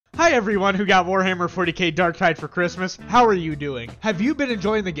Hi everyone who got Warhammer 40k Darktide for Christmas. How are you doing? Have you been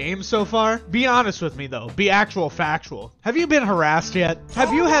enjoying the game so far? Be honest with me though. Be actual factual. Have you been harassed yet?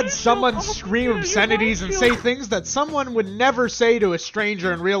 Have you had someone scream obscenities and say things that someone would never say to a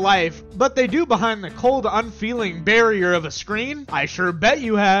stranger in real life, but they do behind the cold, unfeeling barrier of a screen? I sure bet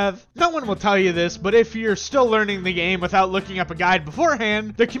you have. No one will tell you this, but if you're still learning the game without looking up a guide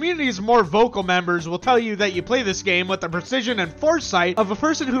beforehand, the community's more vocal members will tell you that you play this game with the precision and foresight of a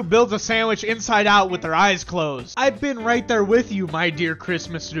person who builds a sandwich inside out with their eyes closed. I've been right there with you, my dear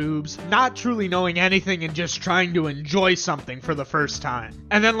Christmas noobs, not truly knowing anything and just trying to enjoy something for the first time.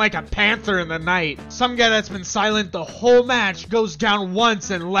 And then like a panther in the night, some guy that's been silent the whole match goes down once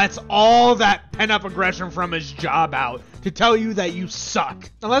and lets all that pent-up aggression from his job out to tell you that you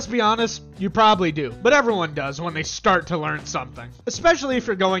suck. And let's be honest, you probably do. But everyone does when they start to learn something. Especially if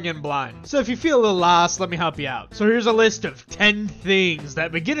you're going in blind. So if you feel a little lost, let me help you out. So here's a list of 10 things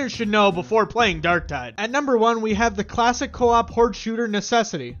that beginners should know before playing Darktide. At number 1, we have the classic co-op horde shooter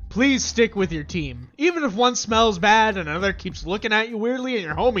necessity. Please stick with your team. Even if one smells bad and another keeps looking at you weirdly and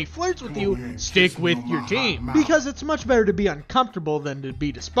your homie flirts with you, stick with your team. Because it's much better to be uncomfortable than to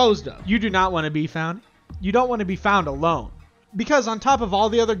be disposed of. You do not want to be found. You don't want to be found alone. Because on top of all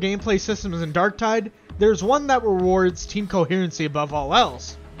the other gameplay systems in Darktide, there's one that rewards team coherency above all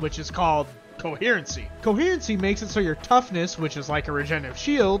else, which is called coherency. Coherency makes it so your toughness, which is like a regenerative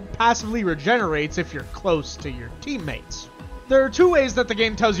shield, passively regenerates if you're close to your teammates. There are 2 ways that the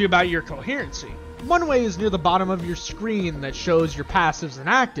game tells you about your coherency. One way is near the bottom of your screen that shows your passives and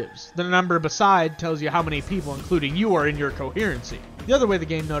actives. The number beside tells you how many people, including you, are in your coherency. The other way the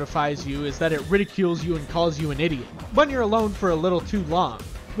game notifies you is that it ridicules you and calls you an idiot when you're alone for a little too long,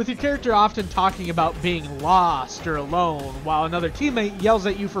 with your character often talking about being lost or alone while another teammate yells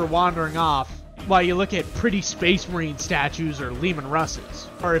at you for wandering off while you look at pretty Space Marine statues or Lehman Russes.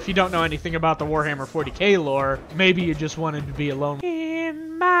 Or if you don't know anything about the Warhammer 40k lore, maybe you just wanted to be alone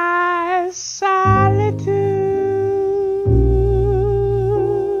in my solitude.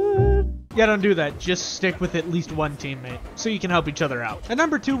 Yeah, don't do that. Just stick with at least one teammate so you can help each other out. At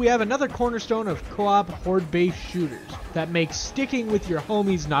number 2, we have another cornerstone of co-op horde-based shooters that makes sticking with your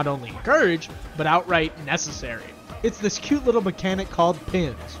homies not only encouraged, but outright necessary. It's this cute little mechanic called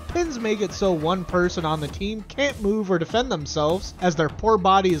pins. Pins make it so one person on the team can't move or defend themselves as their poor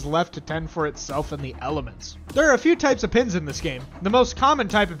body is left to tend for itself in the elements. There are a few types of pins in this game. The most common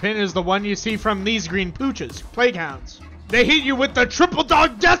type of pin is the one you see from these green pooches, plague hounds. They hit you with the triple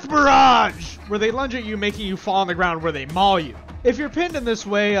dog death barrage, where they lunge at you, making you fall on the ground where they maul you. If you're pinned in this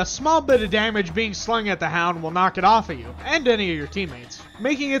way, a small bit of damage being slung at the hound will knock it off of you, and any of your teammates,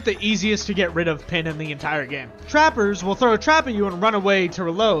 making it the easiest to get rid of pin in the entire game. Trappers will throw a trap at you and run away to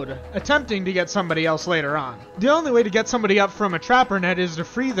reload, attempting to get somebody else later on. The only way to get somebody up from a trapper net is to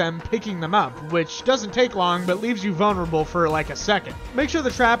free them picking them up, which doesn't take long but leaves you vulnerable for like a second. Make sure the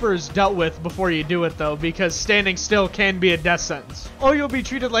trapper is dealt with before you do it though, because standing still can be a death sentence. Or you'll be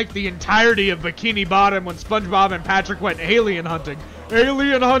treated like the entirety of Bikini Bottom when SpongeBob and Patrick went alien hunting.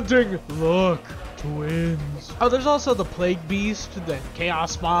 Alien hunting! Look, twins. Oh, there's also the Plague Beast, the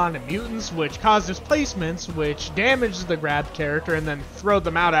Chaos Spawn, and Mutants, which cause displacements, which damage the grabbed character and then throw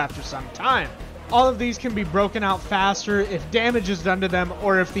them out after some time. All of these can be broken out faster if damage is done to them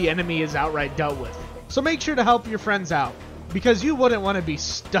or if the enemy is outright dealt with. So make sure to help your friends out, because you wouldn't want to be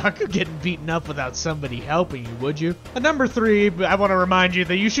stuck getting beaten up without somebody helping you, would you? At number 3, I want to remind you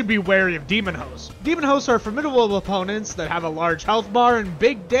that you should be wary of demon hosts. Demon hosts are formidable opponents that have a large health bar and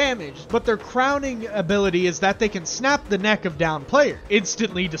big damage, but their crowning ability is that they can snap the neck of downed player,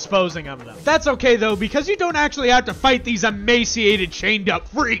 instantly disposing of them. That's okay though, because you don't actually have to fight these emaciated, chained up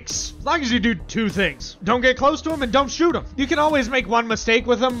freaks. As long as you do 2 things. Don't get close to them and don't shoot them. You can always make one mistake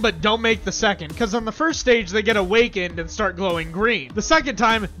with them, but don't make the second, because on the first stage they get awakened and start glowing green. The second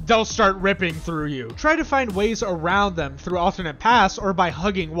time, they'll start ripping through you. Try to find ways around them through alternate paths or by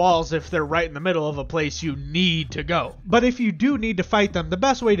hugging walls if they're right in the middle of a place you need to go. But if you do need to fight them, the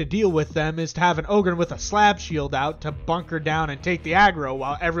best way to deal with them is to have an ogre with a slab shield out to bunker down and take the aggro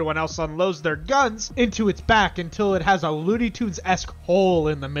while everyone else unloads their guns into its back until it has a Looney Tunes-esque hole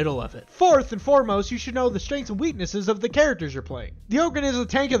in the middle of it. Fourth and foremost, you should know the strengths and weaknesses of the characters you're playing. The ogre is the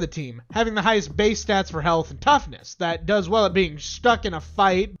tank of the team, having the highest base stats for health and toughness that does well at being stuck in a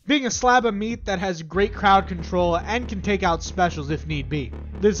fight, being a slab of meat that has great crowd control and can take out specials if need be.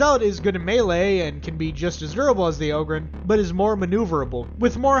 The Zealot is good in melee and can be just as durable as the Ogryn, but is more maneuverable,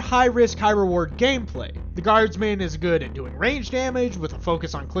 with more high-risk, high-reward gameplay. The Guardsman is good at doing range damage, with a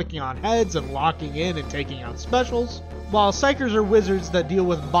focus on clicking on heads and locking in and taking out specials, while Psykers are wizards that deal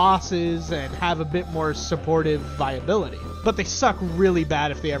with bosses and have a bit more supportive viability. But they suck really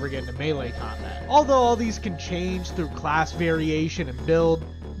bad if they ever get into melee combat. Although all these can change through class variation and build,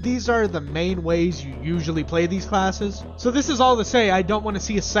 these are the main ways you usually play these classes. So this is all to say I don't want to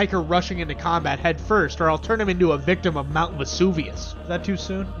see a Psyker rushing into combat head first, or I'll turn him into a victim of Mount Vesuvius. Is that too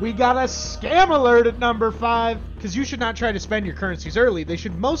soon? We got a scam alert at number 5! Because you should not try to spend your currencies early. They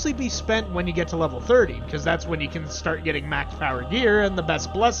should mostly be spent when you get to level 30, because that's when you can start getting max power gear and the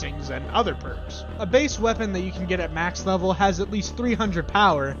best blessings and other perks. A base weapon that you can get at max level has at least 300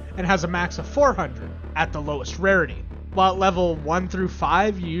 power and has a max of 400 at the lowest rarity. While at level 1 through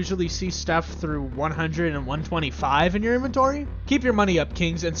 5, you usually see stuff through 100 and 125 in your inventory. Keep your money up,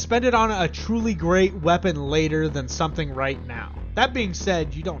 Kings, and spend it on a truly great weapon later than something right now. That being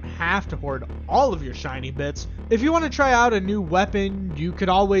said, you don't have to hoard all of your shiny bits. If you want to try out a new weapon, you could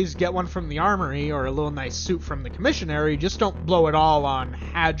always get one from the armory or a little nice suit from the commissary. Just don't blow it all on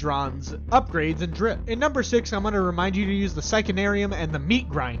Hadron's upgrades and drip. In number 6, I'm going to remind you to use the Psychonarium and the Meat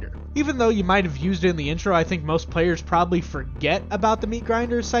Grinder. Even though you might have used it in the intro, I think most players probably forget about the Meat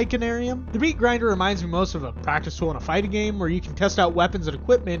Grinder Psychonarium. The Meat Grinder reminds me most of a practice tool in a fighting game where you can test out weapons and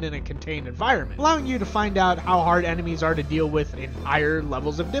equipment in a contained environment, allowing you to find out how hard enemies are to deal with in higher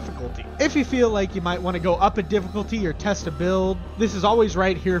levels of difficulty. If you feel like you might want to go up a difficulty or test a build, this is always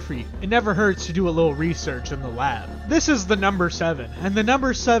right here for you. It never hurts to do a little research in the lab. This is the number 7, and the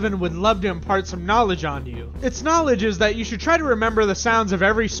number 7 would love to impart some knowledge onto you. Its knowledge is that you should try to remember the sounds of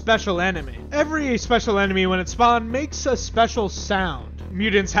every special enemy. Every special enemy when it spawns makes a special sound.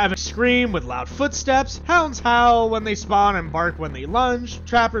 Mutants have a scream with loud footsteps, hounds howl when they spawn and bark when they lunge,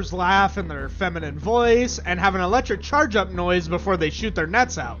 trappers laugh in their feminine voice, and have an electric charge-up noise before they shoot their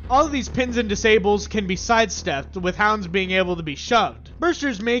nets out. All of these pins and disables can be sidestepped, with hounds being able to be shoved.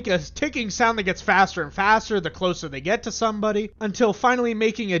 Bursters make a ticking sound that gets faster and faster the closer they get to somebody, until finally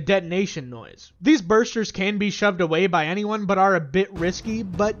making a detonation noise. These bursters can be shoved away by anyone, but are a bit risky,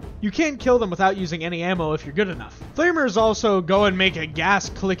 but you can kill them without using any ammo if you're good enough. Flamers also go and make a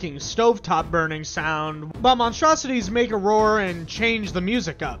gas-clicking, stovetop burning sound, while monstrosities make a roar and change the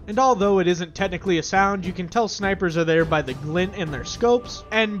music up. And although it isn't technically a sound, you can tell snipers are there by the glint in their scopes,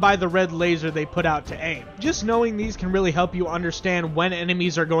 and by the red laser they put out to aim. Just knowing these can really help you understand when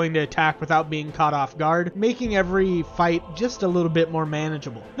enemies are going to attack without being caught off guard, making every fight just a little bit more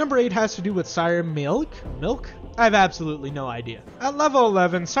manageable. Number 8 has to do with Sire Milk? I have absolutely no idea. At level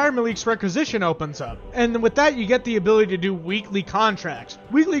 11, Sire Malik's Requisition opens up, and with that you get the ability to do weekly contracts.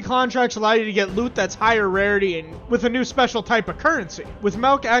 Weekly contracts allow you to get loot that's higher rarity and with a new special type of currency, with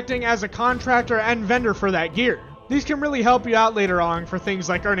Milk acting as a contractor and vendor for that gear. These can really help you out later on for things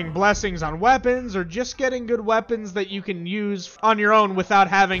like earning blessings on weapons or just getting good weapons that you can use on your own without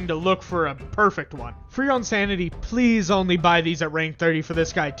having to look for a perfect one. For your own sanity, please only buy these at rank 30 for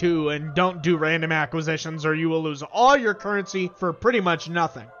this guy too, and don't do random acquisitions or you will lose all your currency for pretty much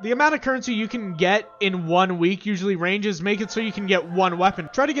nothing. The amount of currency you can get in 1 week usually ranges, make it so you can get one weapon.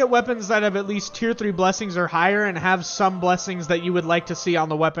 Try to get weapons that have at least tier 3 blessings or higher and have some blessings that you would like to see on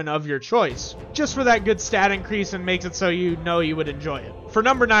the weapon of your choice, just for that good stat increase and makes it so you know you would enjoy it. For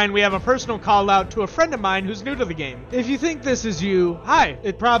number 9, we have a personal call out to a friend of mine who's new to the game. If you think this is you, hi,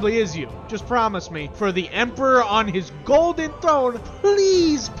 it probably is you. Just promise me, for the Emperor on his golden throne,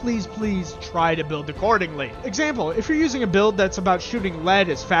 please, please, please try to build accordingly. Example, if you're using a build that's about shooting lead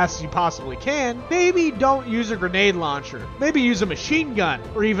as fast as you possibly can, maybe don't use a grenade launcher. Maybe use a machine gun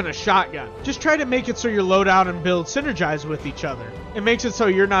or even a shotgun. Just try to make it so your loadout and build synergize with each other. It makes it so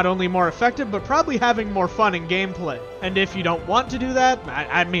you're not only more effective, but probably having more fun in gameplay. And if you don't want to do that,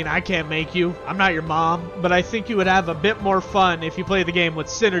 I mean, I can't make you. I'm not your mom, but I think you would have a bit more fun if you play the game with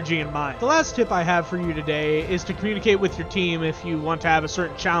synergy in mind. The last tip I have for you today is to communicate with your team if you want to have a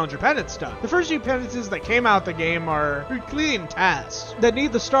certain challenge or penance done. The first few penances that came out the game are clean tasks that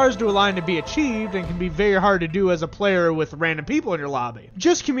need the stars to align to be achieved and can be very hard to do as a player with random people in your lobby.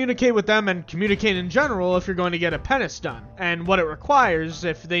 Just communicate with them and communicate in general if you're going to get a penance done, and what it requires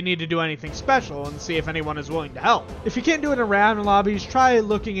if they need to do anything special, and see if anyone is willing to help. If you can't do it in random lobbies, try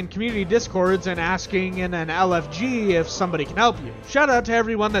looking in community discords and asking in an LFG if somebody can help you. Shout out to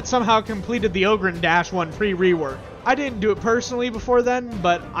everyone that somehow completed the Ogryn -1 free rework. I didn't do it personally before then,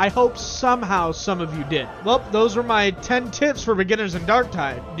 but I hope somehow some of you did. Well, those were my 10 tips for beginners in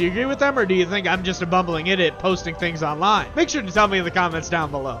Darktide. Do you agree with them, or do you think I'm just a bumbling idiot posting things online? Make sure to tell me in the comments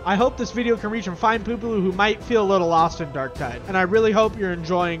down below. I hope this video can reach some fine people who might feel a little lost in Darktide, and I really hope you're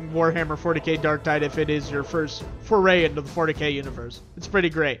enjoying Warhammer 40k Darktide if it is your first foray into the 40k universe. It's pretty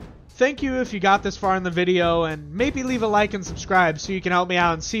great. Thank you if you got this far in the video, and maybe leave a like and subscribe so you can help me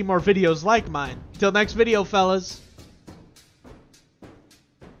out and see more videos like mine. Till next video, fellas.